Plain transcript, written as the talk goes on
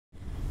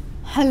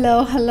Hello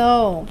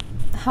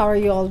how are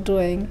you all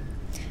doing.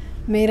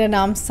 मेरा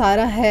नाम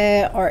सारा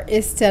है और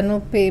इस चैनल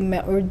पे मैं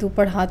उर्दू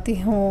पढ़ाती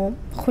हूँ।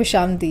 खुश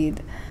आमदीद।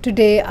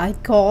 Today I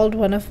called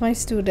one of my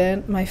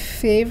student, my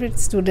favourite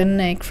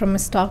student Nick from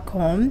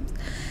Stockholm.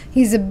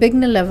 He's a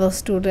beginner level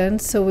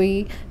student, so we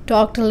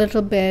talked a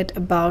little bit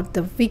about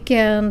the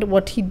weekend,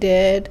 what he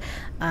did,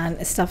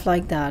 and stuff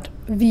like that.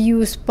 We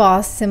use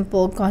past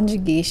simple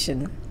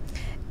conjugation.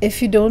 If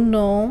you don't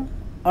know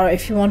or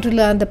if you want to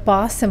learn the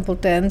past simple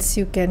tense,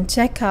 you can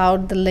check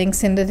out the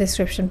links in the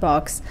description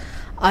box.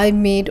 I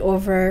made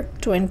over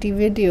 20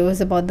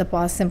 videos about the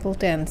past simple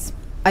tense.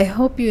 I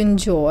hope you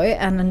enjoy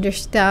and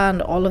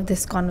understand all of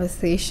this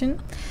conversation.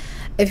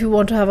 If you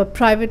want to have a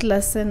private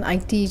lesson, I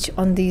teach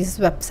on these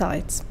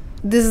websites.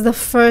 This is the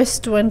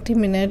first 20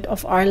 minutes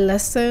of our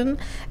lesson.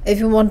 If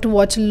you want to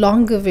watch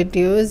longer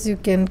videos,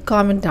 you can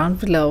comment down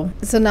below.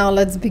 So now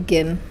let's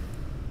begin.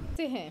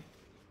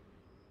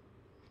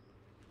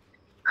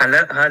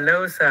 Hello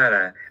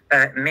सारा।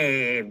 मैं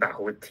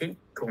बहुत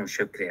ठीक हूँ,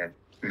 शुक्रिया।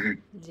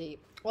 जी।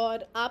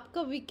 और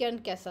आपका weekend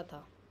कैसा था?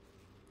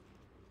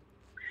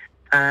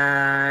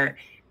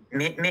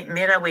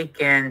 मेरा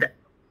वीकेंड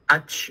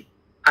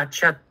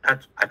अच्छा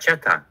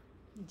था।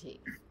 जी।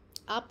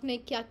 आपने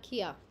क्या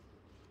किया?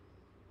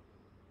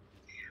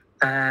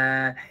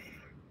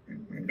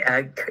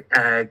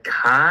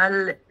 कल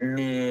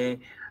में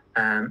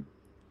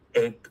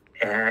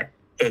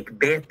एक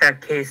बेटा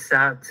के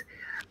साथ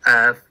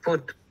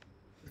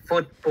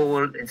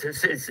फुटबॉल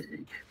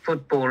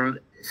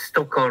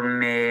स्टॉकहोल्म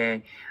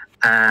में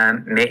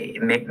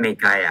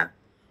गया।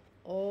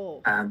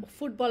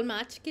 फुटबॉल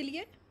मैच के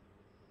लिए?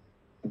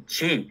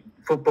 जी,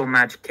 फुटबॉल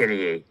मैच के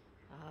लिए।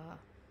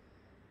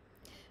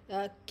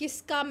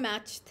 किसका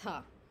मैच था?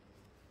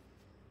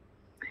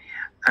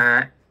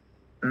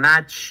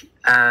 मैच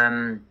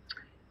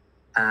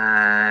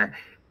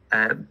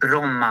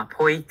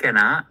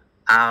Brommapojkarna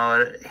और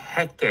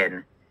Häcken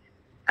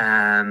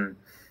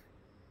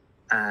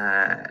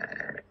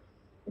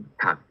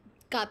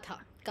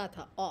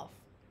था ऑफ।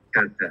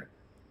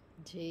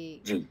 जी।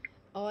 जी।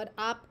 और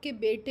आपके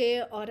बेटे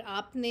और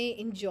आपने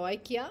एंजॉय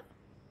किया?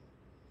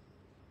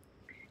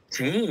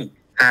 जी।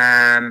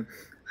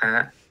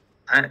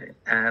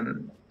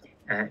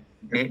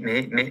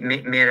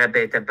 मेरा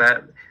बेटा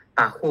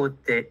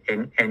बहुत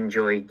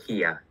एंजॉय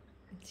किया।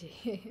 जी।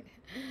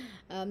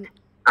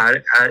 और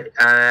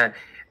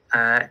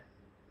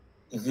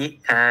ये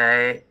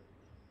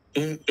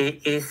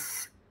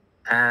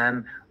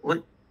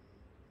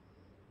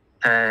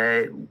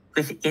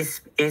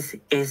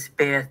इस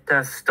बेटा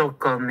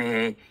स्टॉकहोल्म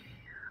में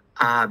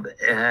अब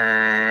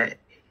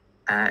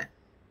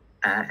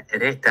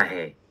रहता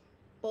है।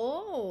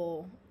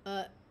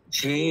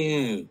 जी।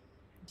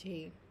 जी।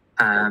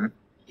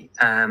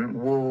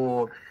 वो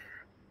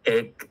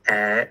एक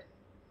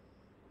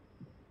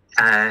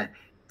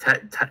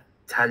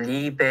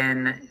तालिबान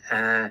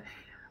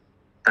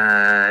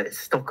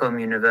स्टॉकहोल्म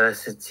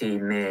यूनिवर्सिटी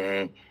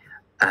में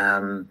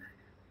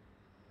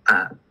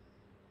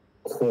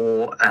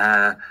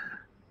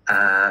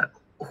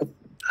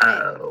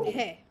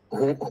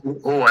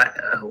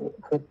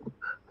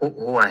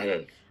हुआ है।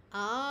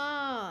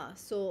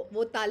 सो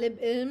वो तालिब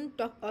इल्म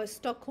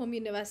स्टॉकहोम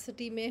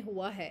यूनिवर्सिटी में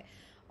हुआ है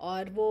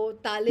और वो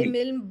तालिब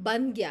इल्म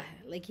बन गया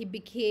है, लाइक ही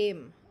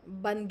बिकेम,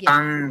 बन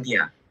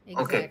गया।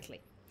 Exactly.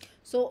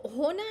 So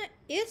hona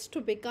is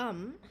to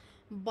become,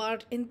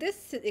 but in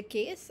this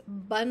case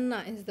banna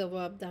is the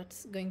verb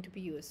that's going to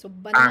be used. So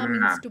banna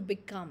means to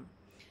become.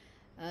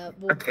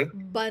 वो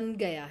बन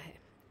गया है,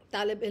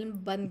 तालिब इल्म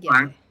बन गया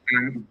है।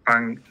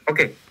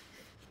 Okay.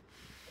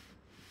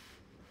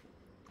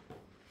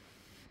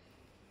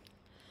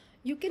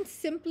 You can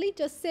simply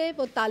just say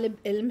वो तालिब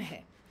इल्म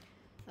है।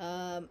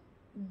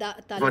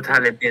 वो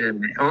तालिब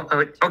इल्म है।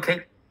 Okay.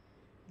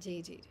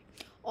 जी जी जी।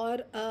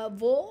 और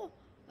वो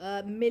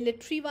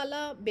मिलिट्री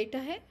वाला बेटा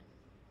है?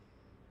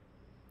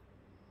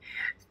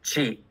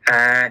 जी।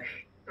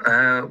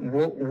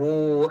 वो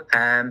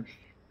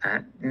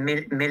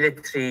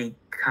मिलिट्री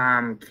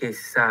काम के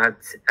साथ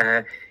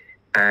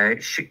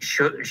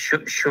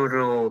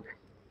शुरू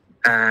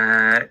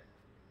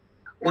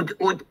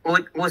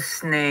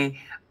उसने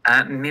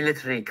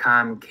मिलिट्री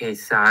काम के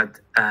साथ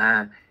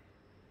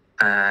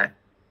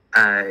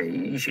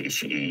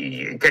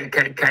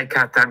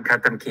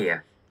खत्म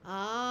किया।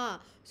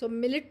 सो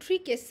मिलिट्री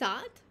के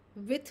साथ,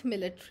 विथ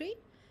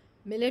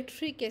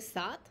मिलिट्री के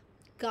साथ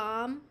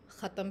काम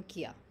खत्म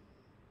किया।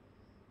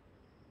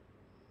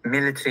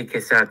 मिलिट्री के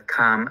साथ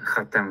काम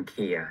खत्म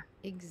किया।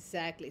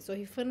 Exactly. So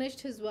he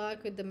finished his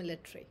work with the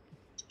military.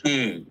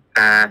 जी।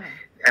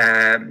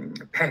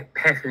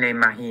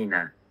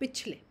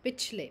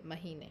 पिछले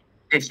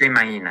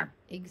महीना।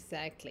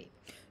 Exactly.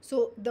 So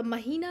the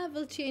mahina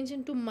will change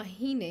into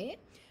mahine,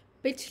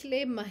 पिछले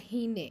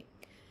महीने.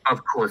 Of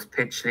course,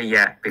 पिछले,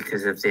 yeah,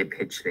 because of the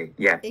पिछले,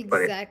 yeah.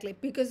 Exactly,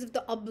 because of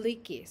the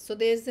oblique case. So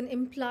there's an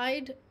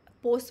implied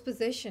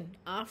postposition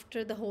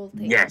after the whole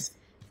thing. Yes,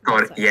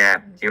 got it. Yeah,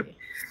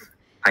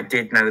 I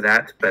did know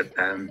that, but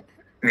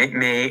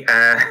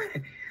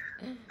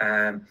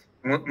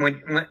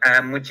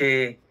मुझे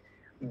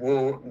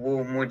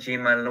वो मुझे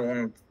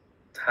मालूम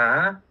था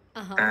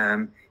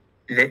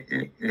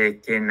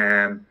लेकिन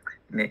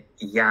मैं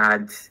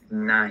याद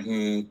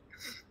नहीं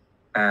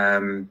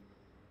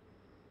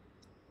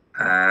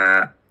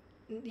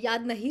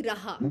याद नहीं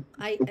रहा.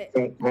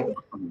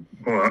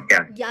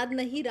 याद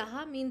नहीं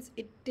रहा means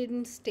it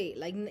didn't stay,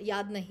 like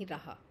याद नहीं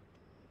रहा.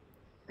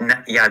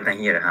 याद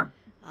नहीं रहा.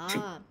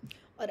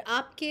 और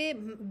आपके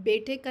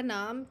बेटे का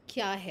नाम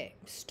क्या है?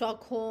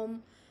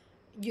 स्टॉकहोम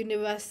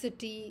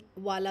यूनिवर्सिटी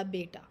वाला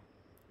बेटा,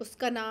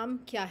 उसका नाम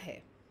क्या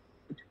है?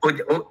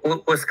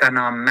 उसका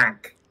नाम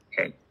मैक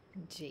है.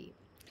 जी.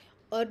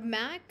 और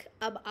मैक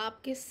अब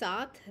आपके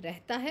साथ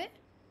रहता है?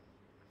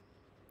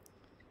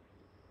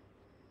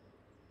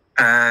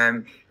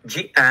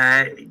 जी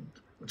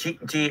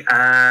जी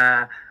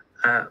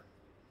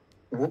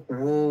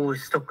वो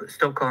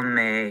स्टॉकहोम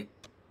में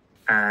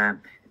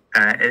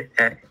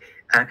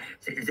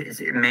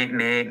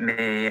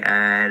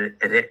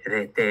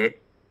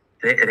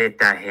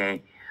रहता है.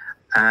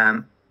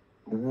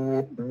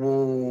 वो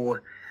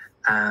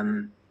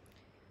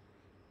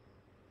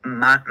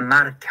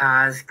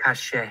मरकज का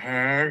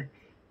शहर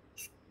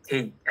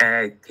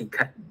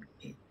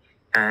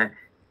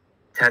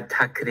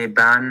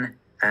तकरीबन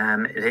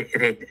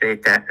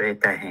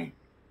रहता है.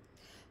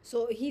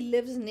 So he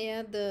lives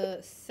near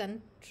the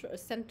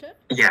center?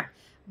 Yeah,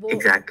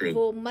 exactly.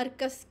 वो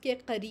मरकज के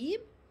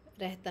करीब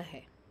रहता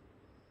है.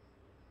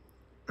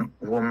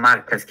 वो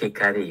मरकज के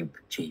करीब.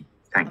 जी,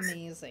 thanks.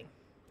 Amazing.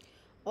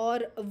 और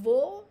वो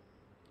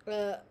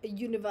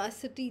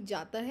यूनिवर्सिटी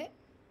जाता है?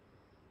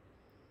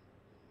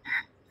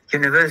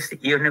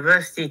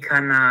 यूनिवर्सिटी का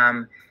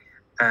नाम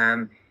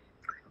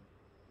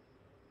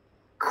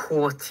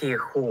कोटी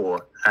हो.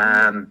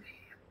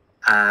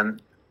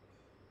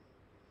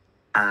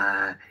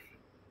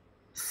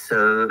 So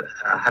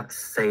I have to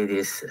say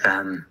this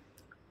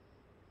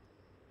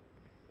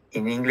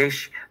in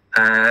English.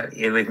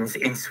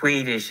 In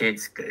Swedish,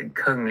 it's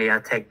Kungliga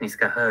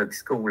Tekniska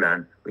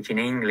Högskolan, which in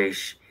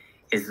English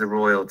is the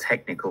Royal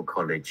Technical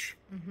College.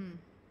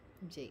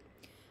 जी.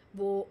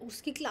 वो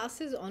उसकी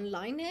क्लासेस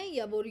ऑनलाइन है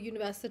या वो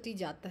यूनिवर्सिटी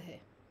जाता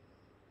है?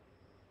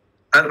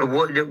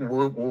 वो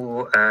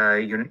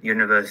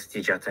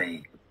यूनिवर्सिटी जाता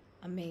है.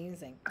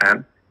 Amazing.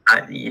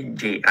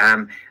 जी.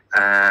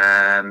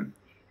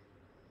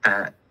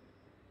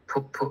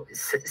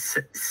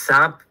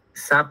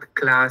 सब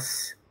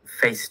क्लास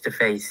फेस टू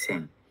फेस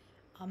हैं.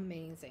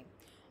 Amazing.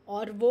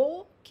 और वो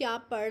क्या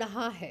पढ़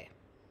रहा है?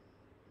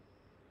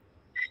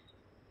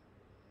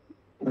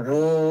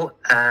 वो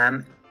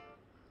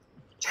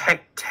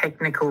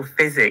technical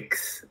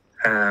physics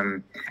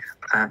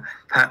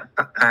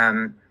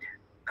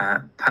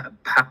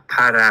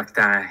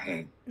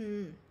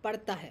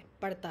पढ़ता है.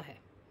 पढ़ता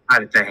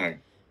है.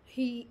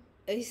 He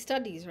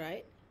studies,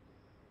 right?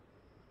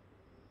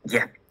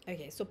 Yeah.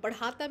 Okay, so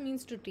पढ़ाता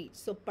means to teach,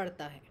 so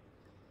पढ़ता है.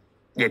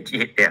 Yeah,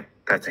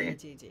 पढ़ता है.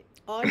 जी जी.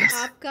 और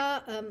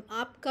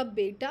आपका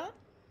बेटा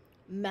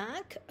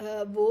मैक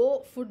वो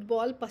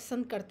फुटबॉल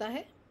पसंद करता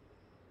है?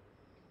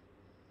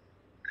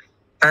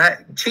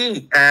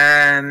 जी.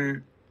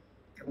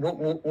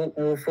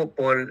 वो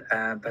फुटबॉल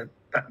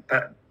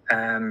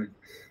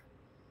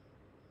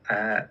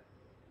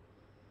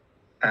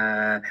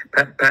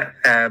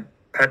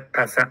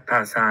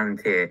पसंद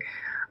है.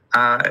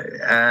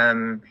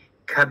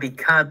 कभी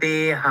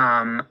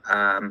हम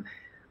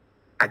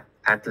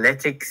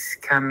athletics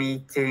का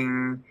मीटिंग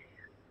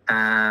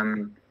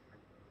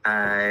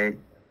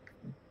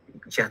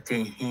जाते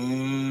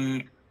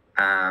हैं.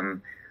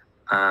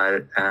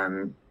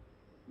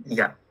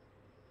 Yeah.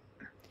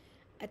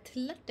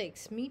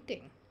 Athletics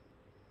meeting.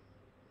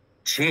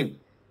 जी.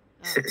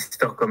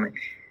 Stockholm.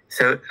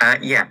 So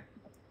yeah.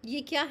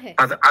 ये क्या है?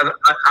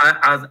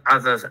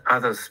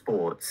 Other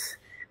sports.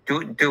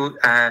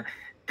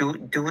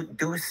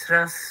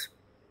 दूसरा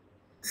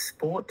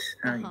sport.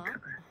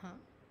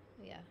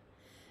 Yeah.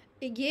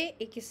 ये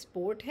एक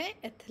स्पोर्ट है.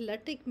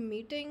 एथलेटिक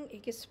मीटिंग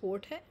एक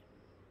स्पोर्ट है.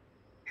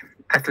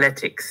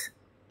 Athletics.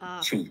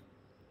 जी.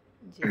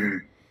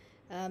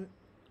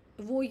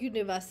 वो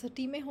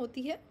यूनिवर्सिटी में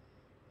होती है?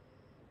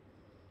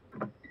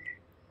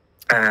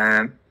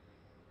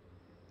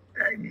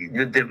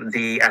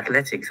 The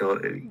athletics or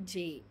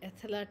ji,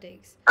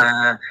 athletics.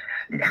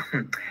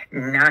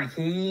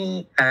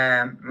 नहीं,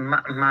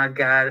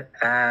 मगर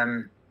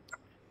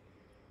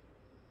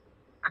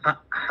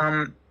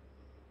हम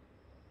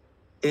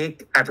एक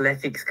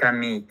athletics का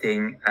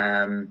मीटिंग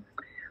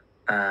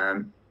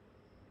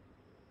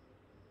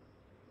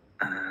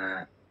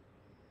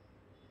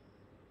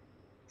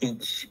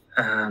each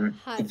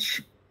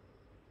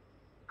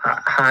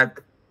had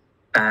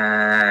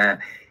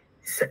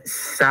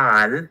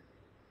साल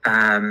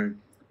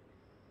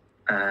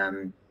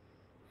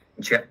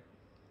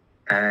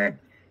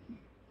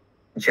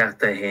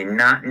जाता है.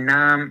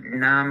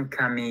 नाम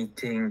का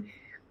मीटिंग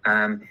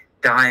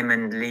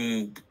डायमंड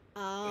लीग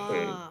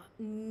है.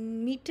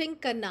 मीटिंग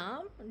का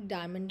नाम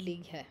डायमंड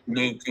लीग है.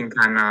 मीटिंग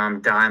का नाम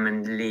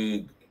डायमंड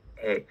लीग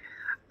है.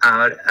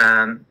 और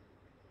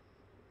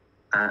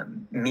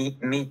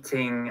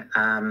meeting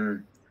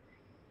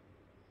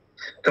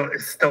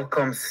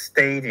Stockholm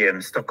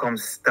Stadion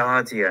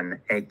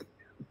एक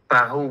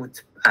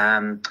बहुत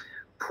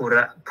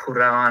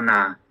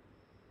पुराना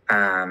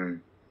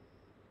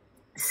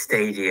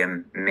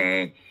stadium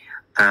में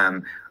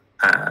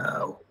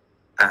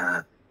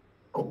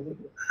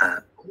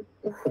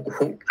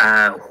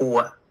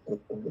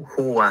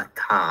हुआ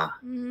था.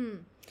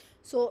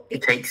 So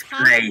It takes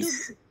had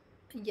place.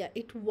 Yeah,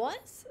 it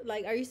was?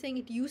 Like, are you saying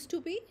it used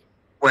to be?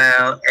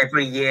 Well,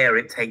 every year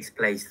it takes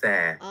place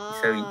there.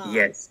 So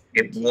yes,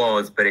 it ji.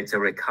 was, but it's a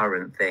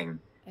recurrent thing.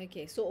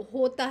 Okay, so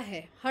होता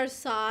है हर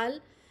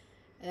साल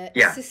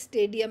Yeah. इस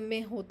stadium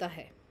में होता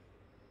है.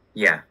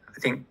 Yeah, I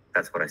think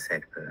that's what I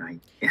said. But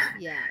yeah.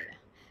 Yeah.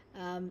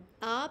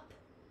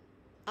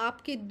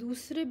 आपके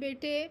दूसरे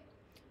बेटे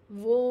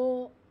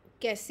वो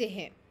कैसे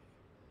हैं?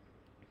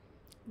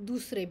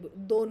 दूसरे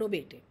दोनों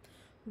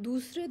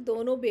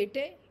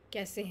बेटे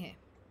कैसे हैं?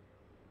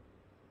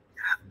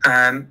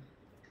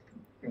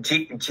 जी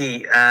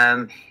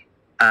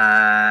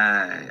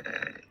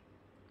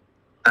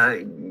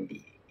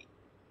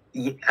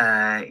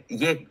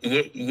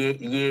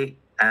ये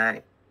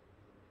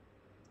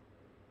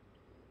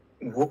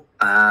वो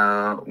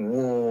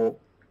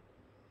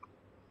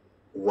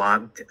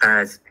वक्त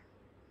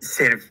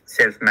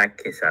सिर्फ मैक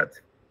के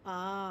साथ.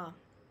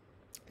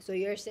 So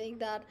you're saying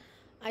that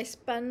I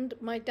spend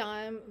my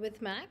time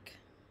with Mac?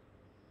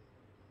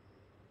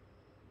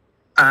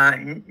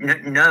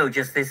 No,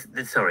 just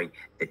sorry,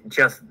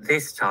 just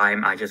this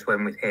time I just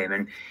went with him,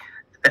 and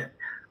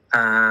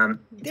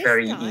it's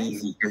very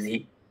easy because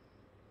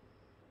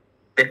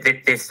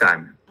this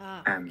time.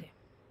 Okay.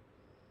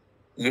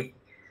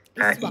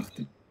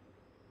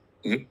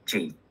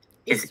 जी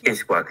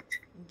इस वक्त.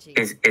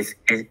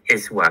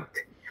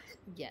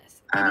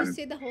 Yes. Can you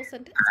say the whole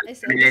sentence? I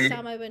said this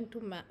time I went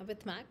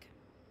with Mac.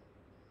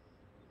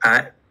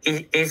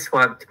 इस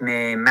वक्त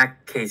मैं Mac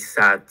के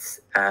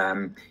साथ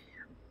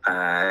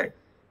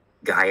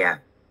गया.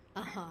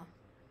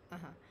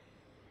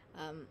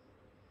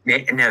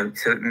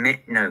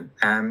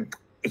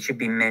 It should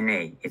be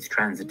mene. It's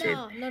transitive.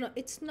 No,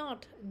 it's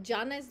not.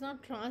 Jana is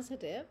not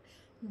transitive.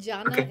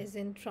 Jana is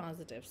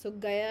intransitive. So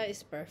gaya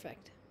is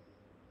perfect.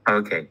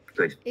 Okay,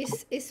 good.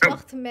 इस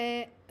वक्त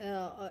में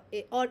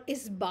और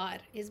इस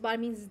बार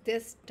means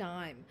this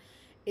time.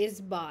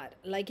 Is bar,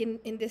 like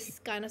in this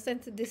kind of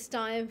sense, this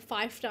time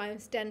 5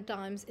 times, 10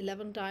 times,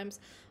 11 times.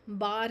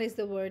 Bar is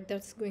the word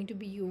that's going to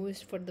be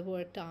used for the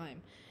word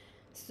time.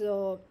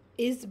 So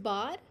इस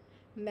बार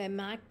मैं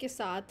Mac के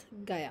साथ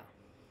गया.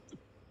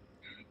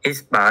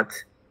 इस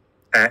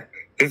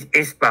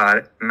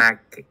बार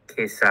Mac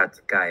के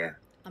साथ गया.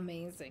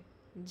 Amazing.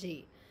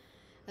 जी.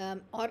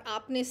 और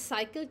आपने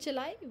साइकिल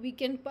चलाई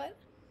वीकेंड पर?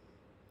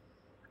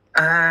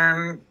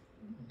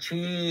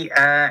 जी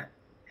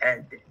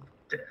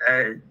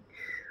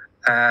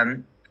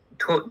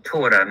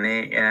थोड़ा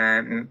मैं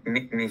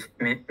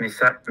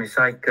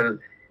साइकिल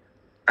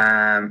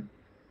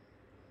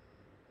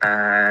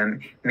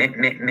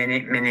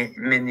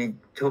मैंने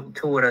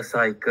थोड़ा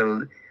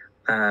साइकिल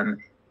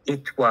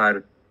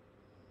इतवार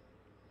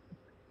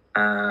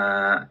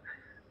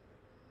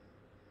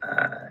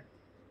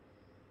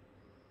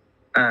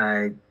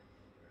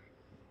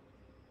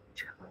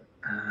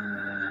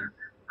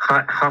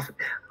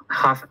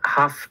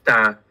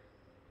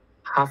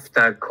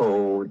हफ्ता को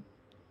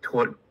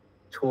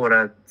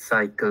थोड़ा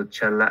साइकिल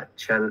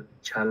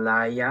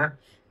चलाया.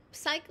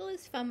 Cycle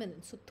is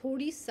feminine, so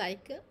थोड़ी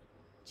साइकिल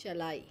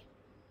चलाई.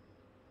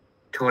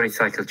 थोड़ी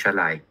साइकिल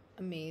चलाई.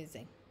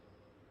 Amazing.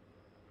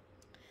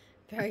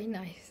 Very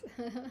nice.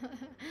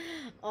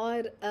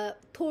 और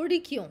थोड़ी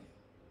क्यों?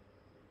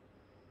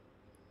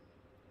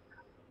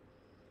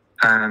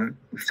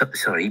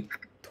 Sorry.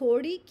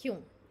 थोड़ी क्यों?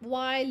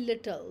 Why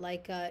little?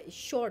 Like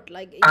short,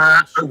 like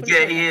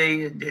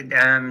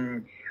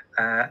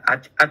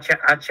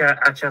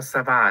अच्छा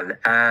सवाल.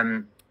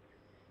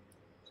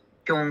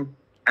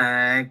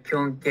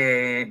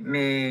 क्योंकि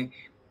मैं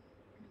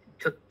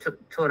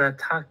थोड़ा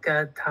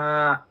थका था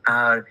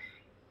और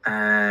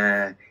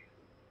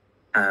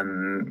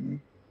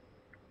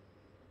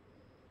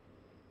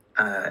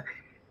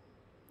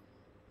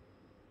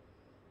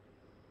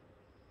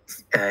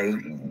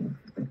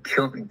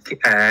क्योंकि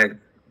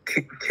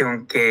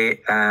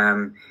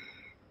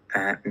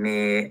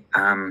मैं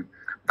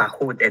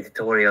बहुत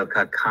एडिटोरियल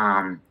का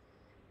काम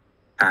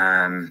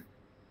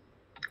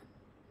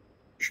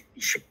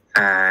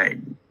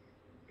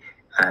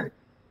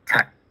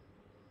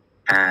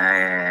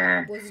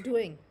was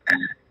doing.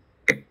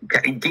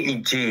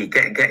 जी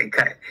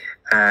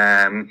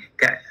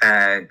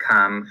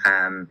काम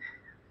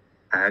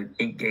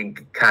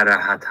कर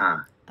रहा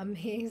था.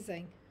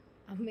 Amazing.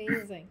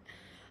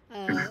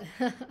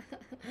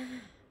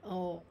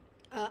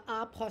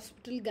 आप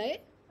हॉस्पिटल गए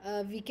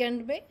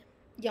वीकेंड में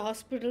या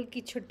हॉस्पिटल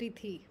की छुट्टी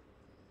थी?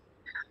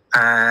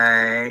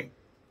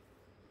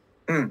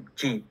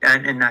 जी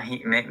नहीं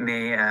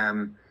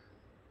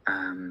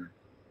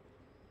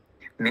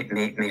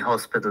मैं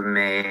हॉस्पिटल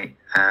में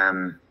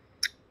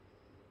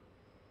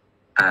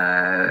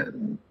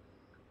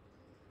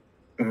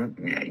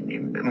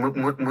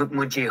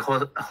मुझे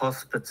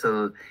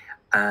हॉस्पिटल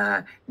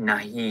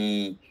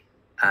नहीं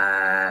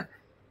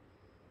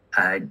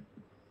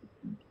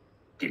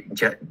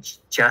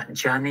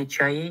जाने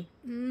चाहिए.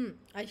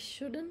 I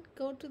shouldn't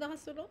go to the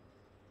hospital.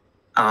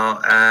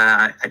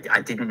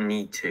 I didn't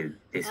need to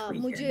this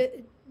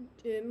weekend.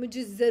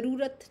 मुझे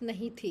ज़रूरत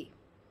नहीं थी.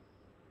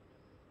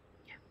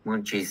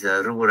 मुझे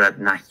ज़रूरत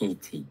नहीं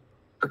थी.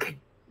 Okay.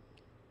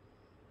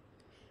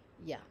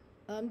 Yeah.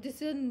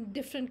 This is a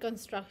different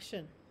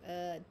construction.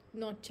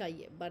 Not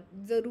चाहिए, but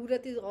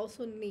ज़रूरत is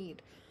also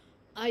need.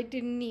 I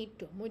didn't need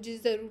to. मुझे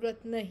ज़रूरत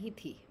नहीं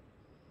थी.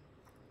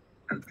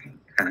 Okay.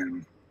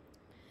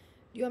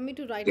 Do you want me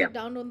to write Yeah. it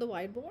down on the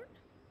whiteboard?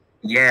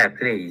 Yeah,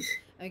 please.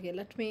 Okay,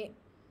 let me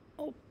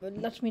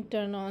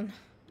turn on.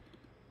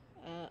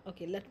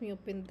 Okay, let me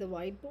open the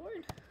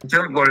whiteboard.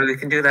 Don't worry, we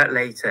can do that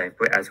later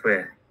as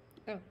we're.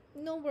 Oh,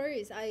 no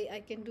worries.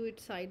 I can do it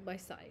side by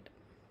side.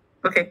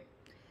 Okay.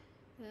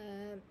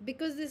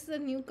 Because this is a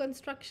new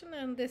construction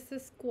and this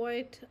is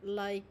quite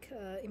like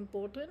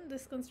important,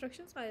 this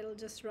construction, so I'll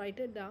just write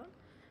it down.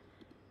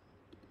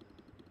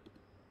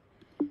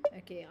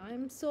 Okay,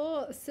 I'm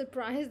so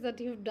surprised that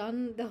you've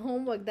done the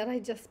homework that I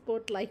just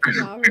put like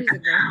 2 hours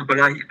ago.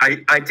 Well,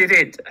 I did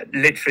it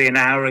literally an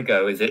hour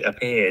ago as it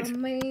appeared.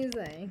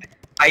 Amazing.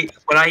 I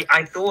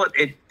thought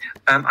it.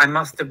 I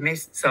must have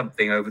missed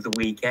something over the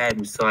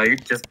weekend, so I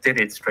just did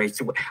it straight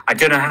away. I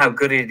don't know how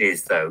good it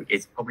is, though.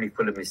 It's probably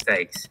full of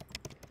mistakes.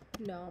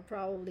 No,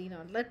 probably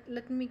not.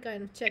 Let me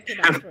kind of check it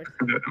out first.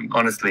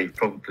 Honestly,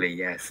 probably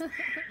yes.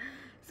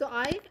 So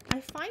I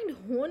find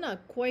Hona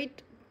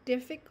quite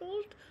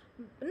difficult.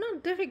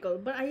 Not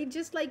difficult, but I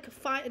just I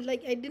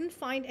didn't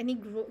find any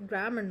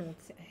grammar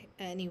notes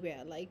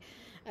anywhere. Like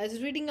I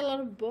was reading a lot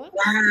of books.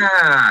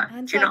 Yeah,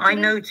 and do you so know?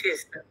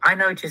 I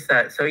noticed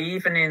that. So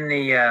even in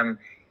the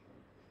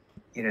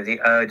the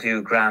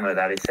Urdu grammar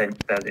that is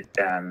sent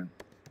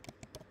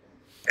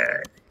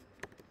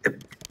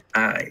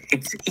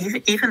it's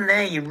even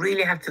there you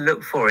really have to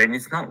look for it, and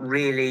it's not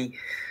really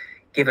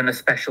given a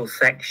special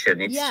section.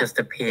 It's just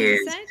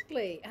appears.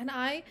 Exactly, and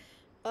I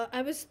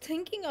was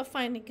thinking of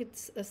finding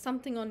it's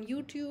something on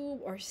YouTube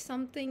or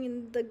something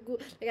in the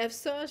I've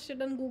searched it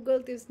on Google.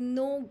 There's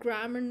no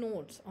grammar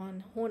notes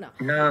on Hona.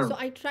 No. So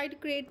I try to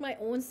create my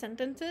own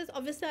sentences.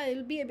 Obviously,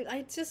 I'll be able.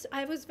 I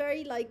was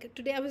very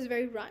today I was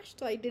very rushed,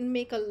 so I didn't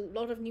make a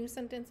lot of new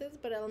sentences.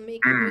 But I'll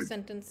make new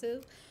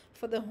sentences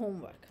for the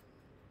homework.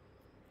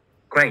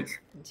 Great.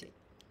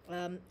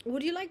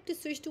 Would you like to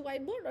switch to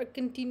whiteboard or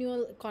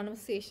continual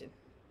conversation?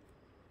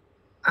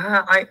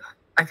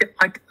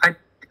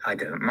 I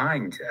don't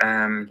mind.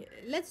 Okay,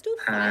 let's do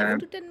 5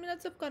 to 10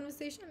 minutes of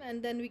conversation,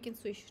 and then we can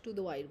switch to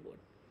the whiteboard.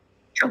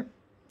 Sure.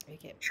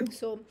 Okay. Sure.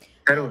 So.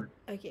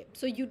 Okay.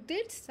 So you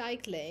did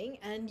cycling,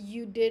 and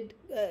you did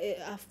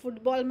a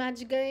football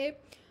match गए,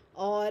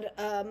 और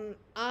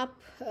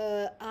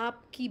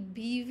आपकी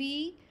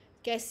बीवी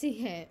कैसी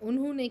हैं?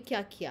 उन्होंने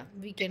क्या किया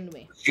weekend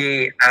में?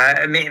 जी,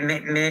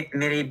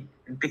 मेरी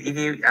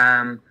बीवी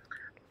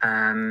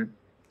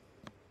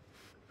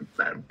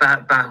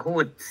बहुत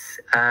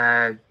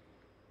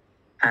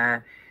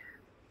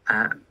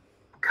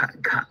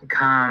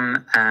काम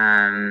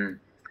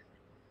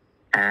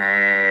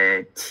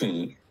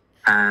थी.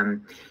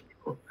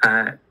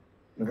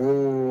 वो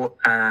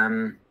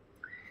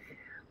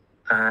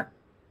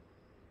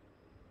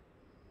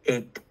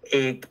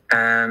एक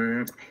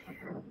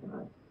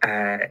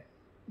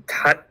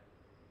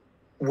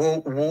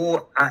वो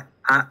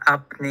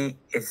अपने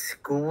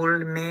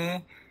स्कूल में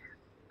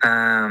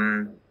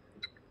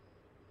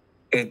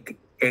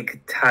एक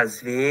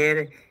तस्वीर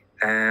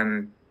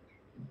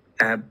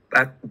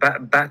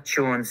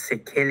बच्चों से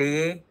के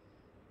लिए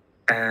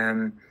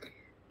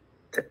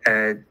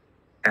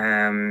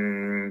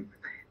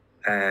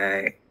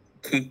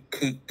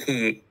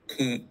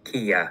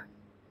किया.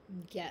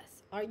 Yes.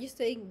 Are you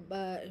saying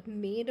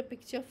made a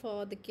picture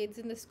for the kids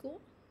in the school?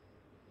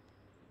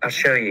 I'll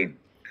show you.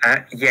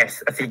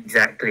 Yes, that's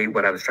exactly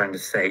what I was trying to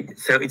say.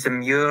 So it's a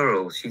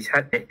mural. She's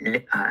had.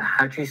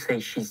 How do you say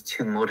she's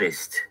too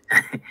modest?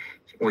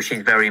 Well,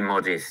 she's very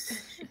modest.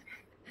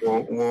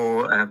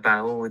 Or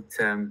about.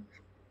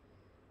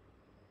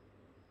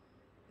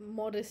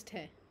 Modest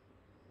है.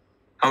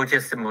 Oh,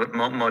 just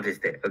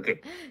modest है. Okay.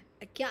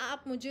 क्या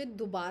आप मुझे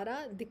दोबारा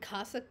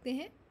दिखा सकते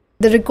हैं?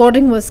 The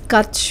recording was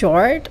cut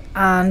short,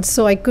 and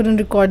so I couldn't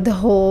record the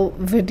whole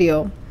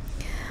video.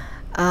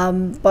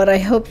 But I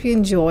hope you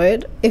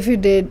enjoyed. If you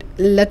did,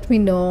 let me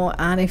know.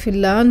 And if you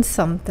learned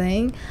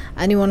something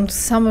and you want to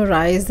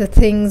summarize the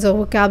things or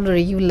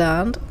vocabulary you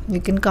learned, you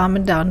can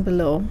comment down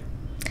below.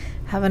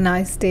 Have a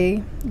nice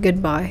day.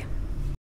 Goodbye.